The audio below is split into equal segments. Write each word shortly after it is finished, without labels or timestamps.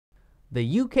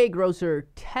The UK grocer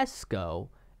Tesco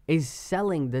is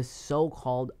selling this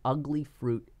so-called ugly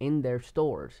fruit in their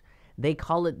stores. They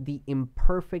call it the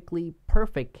Imperfectly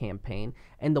Perfect campaign,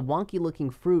 and the wonky-looking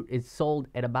fruit is sold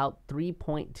at about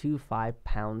 3.25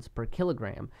 pounds per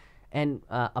kilogram. And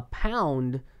a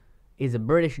pound is a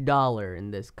British dollar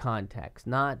in this context,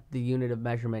 not the unit of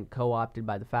measurement co-opted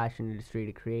by the fashion industry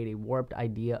to create a warped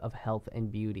idea of health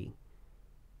and beauty.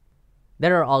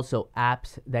 There are also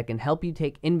apps that can help you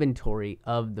take inventory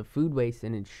of the food waste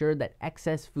and ensure that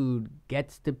excess food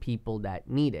gets to people that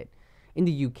need it. In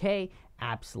the UK,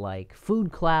 apps like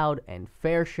Food Cloud and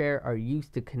FareShare are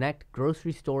used to connect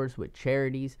grocery stores with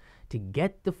charities to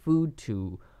get the food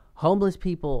to homeless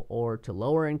people or to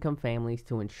lower income families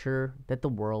to ensure that the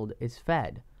world is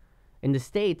fed. In the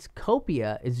States,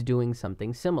 Copia is doing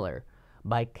something similar.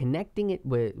 By connecting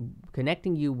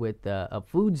you with a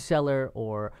food seller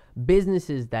or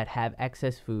businesses that have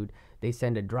excess food, they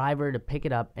send a driver to pick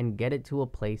it up and get it to a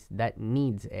place that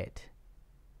needs it.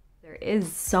 There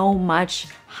is so much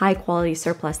high quality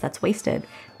surplus that's wasted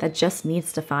that just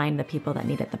needs to find the people that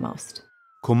need it the most.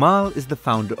 Komal is the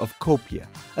founder of Copia,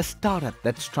 a startup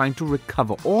that's trying to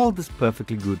recover all this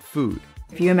perfectly good food.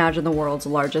 If you imagine the world's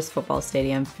largest football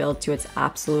stadium filled to its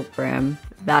absolute brim,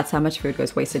 that's how much food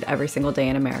goes wasted every single day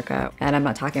in America. And I'm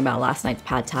not talking about last night's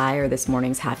pad thai or this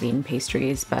morning's half-eaten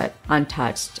pastries, but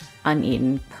untouched,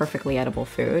 uneaten, perfectly edible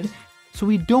food. So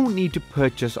we don't need to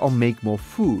purchase or make more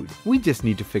food. We just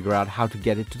need to figure out how to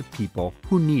get it to the people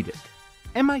who need it.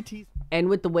 MIT. And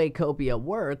with the way Copia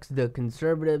works, the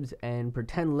conservatives and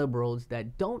pretend liberals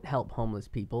that don't help homeless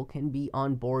people can be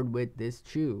on board with this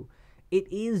too. It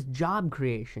is job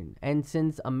creation, and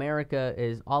since America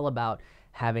is all about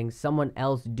having someone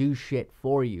else do shit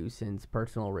for you, since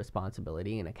personal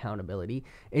responsibility and accountability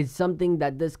is something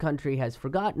that this country has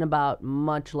forgotten about,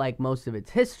 much like most of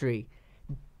its history,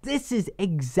 this is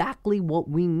exactly what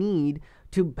we need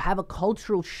to have a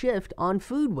cultural shift on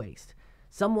food waste.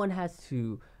 Someone has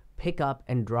to pick up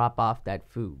and drop off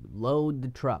that food, load the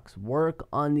trucks, work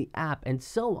on the app, and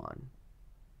so on.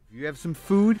 If you have some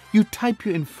food, you type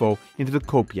your info into the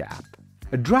Copia app.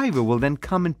 A driver will then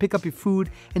come and pick up your food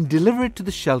and deliver it to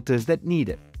the shelters that need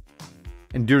it.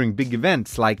 And during big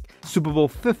events like Super Bowl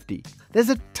 50, there's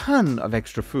a ton of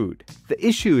extra food. The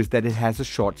issue is that it has a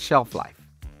short shelf life.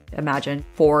 Imagine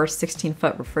 4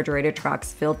 16-foot refrigerated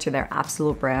trucks filled to their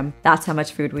absolute brim. That's how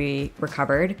much food we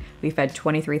recovered. We fed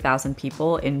 23,000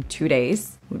 people in 2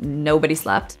 days. Nobody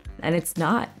slept. And it's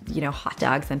not, hot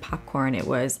dogs and popcorn. It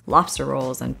was lobster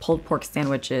rolls and pulled pork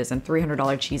sandwiches and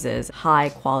 $300 cheeses, high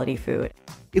quality food.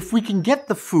 If we can get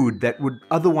the food that would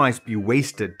otherwise be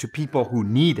wasted to people who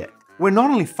need it, we're not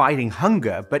only fighting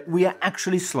hunger, but we are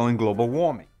actually slowing global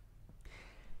warming.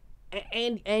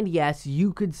 And yes,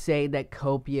 you could say that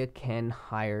Copia can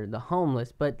hire the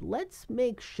homeless, but let's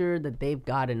make sure that they've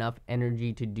got enough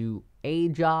energy to do a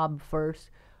job first,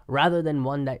 rather than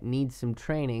one that needs some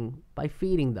training by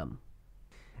feeding them.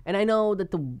 And I know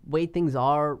that the way things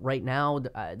are right now,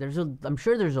 I'm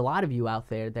sure there's a lot of you out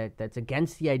there that's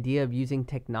against the idea of using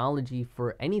technology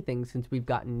for anything, since we've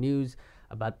gotten news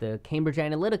about the Cambridge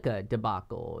Analytica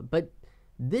debacle. But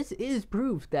this is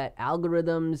proof that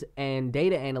algorithms and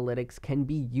data analytics can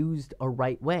be used a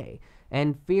right way.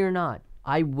 And fear not,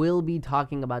 I will be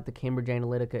talking about the Cambridge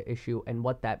Analytica issue and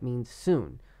what that means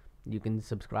soon. You can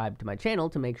subscribe to my channel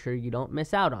to make sure you don't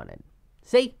miss out on it.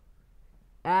 See?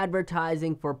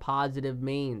 Advertising for positive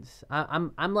means.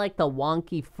 I'm like the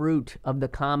wonky fruit of the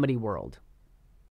comedy world.